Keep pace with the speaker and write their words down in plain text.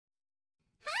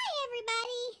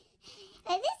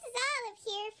This is Olive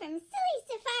here from Silly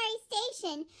Safari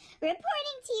Station,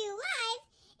 reporting to you live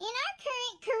in our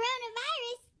current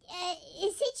coronavirus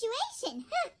situation.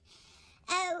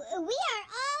 We are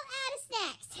all out of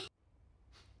snacks.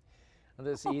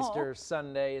 This Easter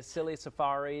Sunday, Silly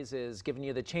Safaris is giving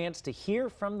you the chance to hear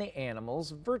from the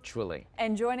animals virtually.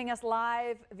 And joining us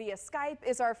live via Skype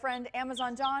is our friend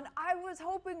Amazon John. I was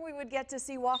hoping we would get to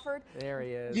see Wofford. There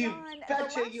he is. You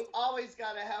betcha, you always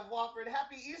got to have Wofford.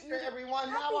 Happy Easter, everyone.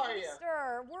 How are you? Happy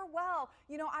Easter. We're well.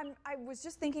 You know, I was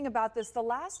just thinking about this. The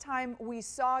last time we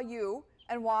saw you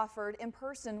and Wofford in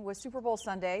person was Super Bowl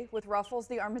Sunday with Ruffles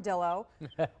the armadillo.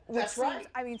 That's right.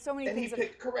 I mean, so many and things. And he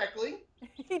picked correctly.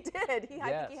 He did. I think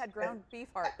he had ground beef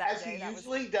heart that day. As he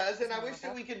usually does. And I wish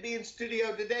that we could be in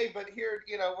studio today, but here,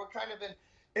 you know, we're kind of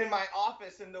in my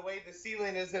office, and the way the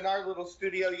ceiling is in our little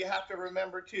studio, you have to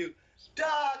remember to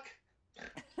duck.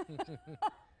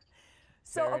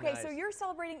 So, okay, so you're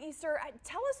celebrating Easter.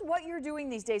 Tell us what you're doing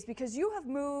these days, because you have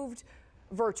moved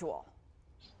virtual.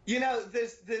 You know,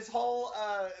 this whole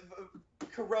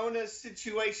corona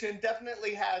situation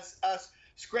definitely has us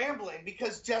scrambling,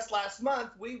 because just last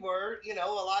month we were, you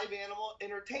know, a live animal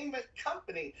entertainment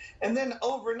company. And then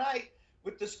overnight,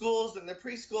 with the schools and the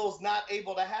preschools not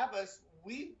able to have us,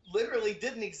 we literally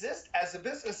didn't exist as a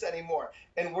business anymore.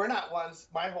 And we're not ones,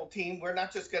 my whole team, we're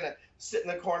not just going to sit in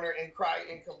the corner and cry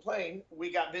and complain.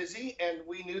 We got busy, and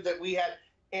we knew that we had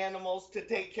animals to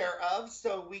take care of,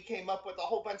 so we came up with a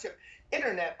whole bunch of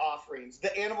internet offerings. The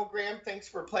Animalgram, thanks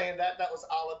for playing that. That was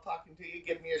Olive talking to you.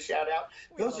 Give me a shout out.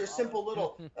 Those are simple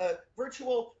little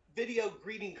virtual video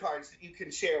greeting cards that you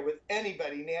can share with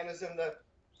anybody. Nana's in the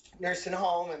nursing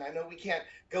home, and I know we can't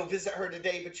go visit her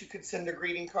today, but you can send a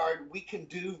greeting card. We can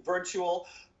do virtual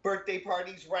birthday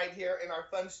parties right here in our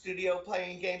fun studio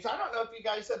playing games. I don't know if you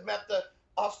guys have met the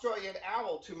Australian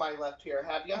owl to my left here,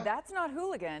 have you? That's not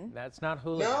Hooligan. That's not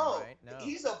Hooligan, right? No,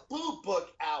 he's a boo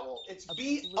book owl. It's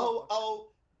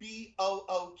B-O-O-B-O-O-K,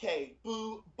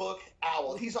 boo book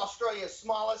owl. He's Australia's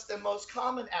smallest and most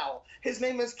common owl. His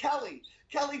name is Kelly.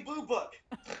 Kelly Boo Book.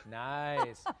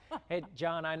 Nice. Hey,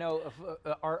 John, I know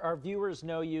our viewers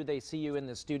know you. They see you in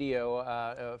the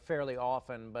studio fairly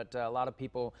often, but a lot of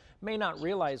people may not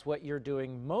realize what you're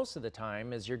doing most of the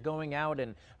time is you're going out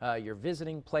and you're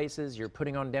visiting places, you're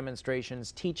putting on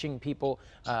demonstrations, teaching people,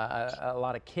 a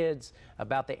lot of kids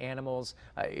about the animals.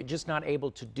 You're just not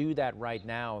able to do that right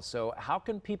now. So how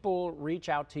can people reach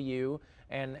out to you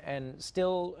and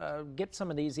still get some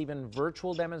of these even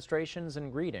virtual demonstrations and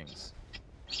greetings?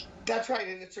 That's right,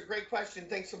 and it's a great question.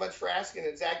 Thanks so much for asking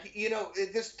it, Zach. You know,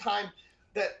 this time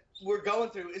that we're going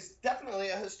through is definitely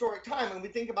a historic time, and we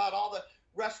think about all the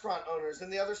restaurant owners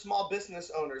and the other small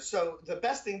business owners. So the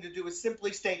best thing to do is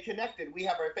simply stay connected. We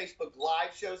have our Facebook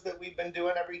Live shows that we've been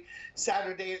doing every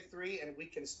Saturday at 3, and we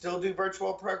can still do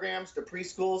virtual programs to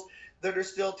preschools that are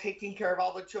still taking care of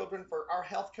all the children, for our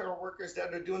healthcare workers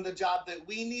that are doing the job that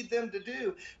we need them to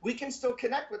do. We can still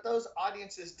connect with those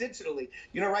audiences digitally.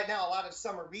 You know, right now, a lot of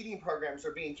summer reading programs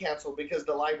are being canceled because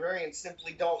the librarians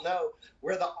simply don't know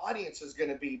where the audience is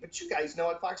going to be. But you guys know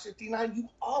at Fox 59, you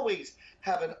always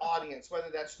have an audience,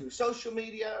 whether that's through social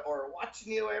media or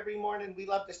watching you every morning. We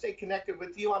love to stay connected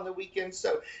with you on the weekends.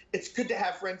 So it's good to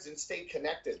have friends and stay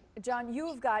connected. John,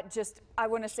 you've got I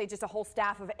want to say just a whole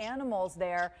staff of animals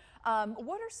there.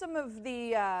 What are some of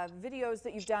the videos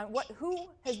that you've done? Who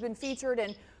has been featured,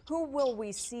 and who will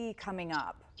we see coming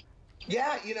up?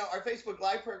 Yeah, you know, our Facebook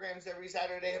Live programs every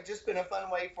Saturday have just been a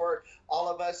fun way for all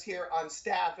of us here on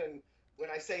staff. And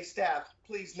when I say staff,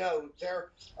 please know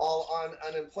they're all on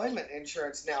unemployment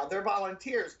insurance now. They're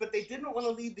volunteers, but they didn't want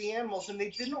to leave the animals, and they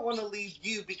didn't want to leave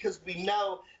you, because we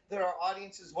know that our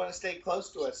audiences want to stay close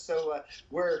to us. So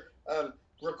we're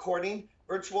recording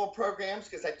virtual programs,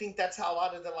 because I think that's how a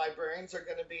lot of the librarians are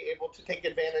going to be able to take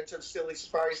advantage of Silly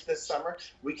Safaris this summer.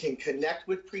 We can connect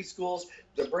with preschools,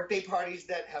 the birthday parties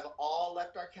that have all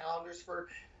left our calendars for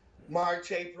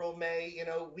March, April, May. You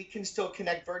know, we can still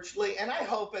connect virtually. And I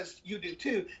hope, as you do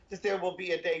too, that there will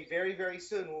be a day very, very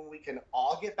soon when we can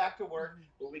all get back to work,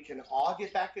 when we can all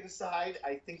get back inside.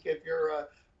 I think if you're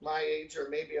my age or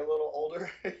maybe a little older,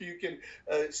 you can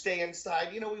stay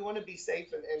inside. You know, we want to be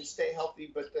safe and stay healthy,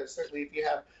 but certainly if you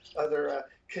have other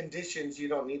conditions, you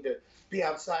don't need to be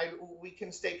outside. We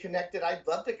can stay connected. I'd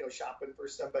love to go shopping for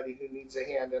somebody who needs a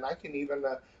hand, and I can even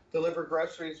deliver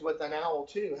groceries with an owl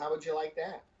too. How would you like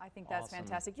that? I think that's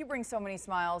fantastic. You bring so many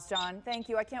smiles, John. Thank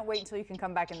you. I can't wait until you can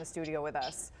come back in the studio with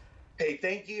us. Hey,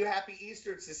 thank you. Happy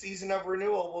Easter. It's the season of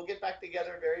renewal. We'll get back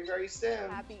together very, very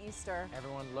soon. Happy Easter.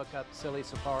 Everyone look up Silly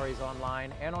Safaris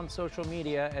online and on social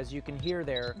media. As you can hear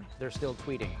there, they're still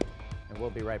tweeting. And we'll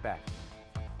be right back.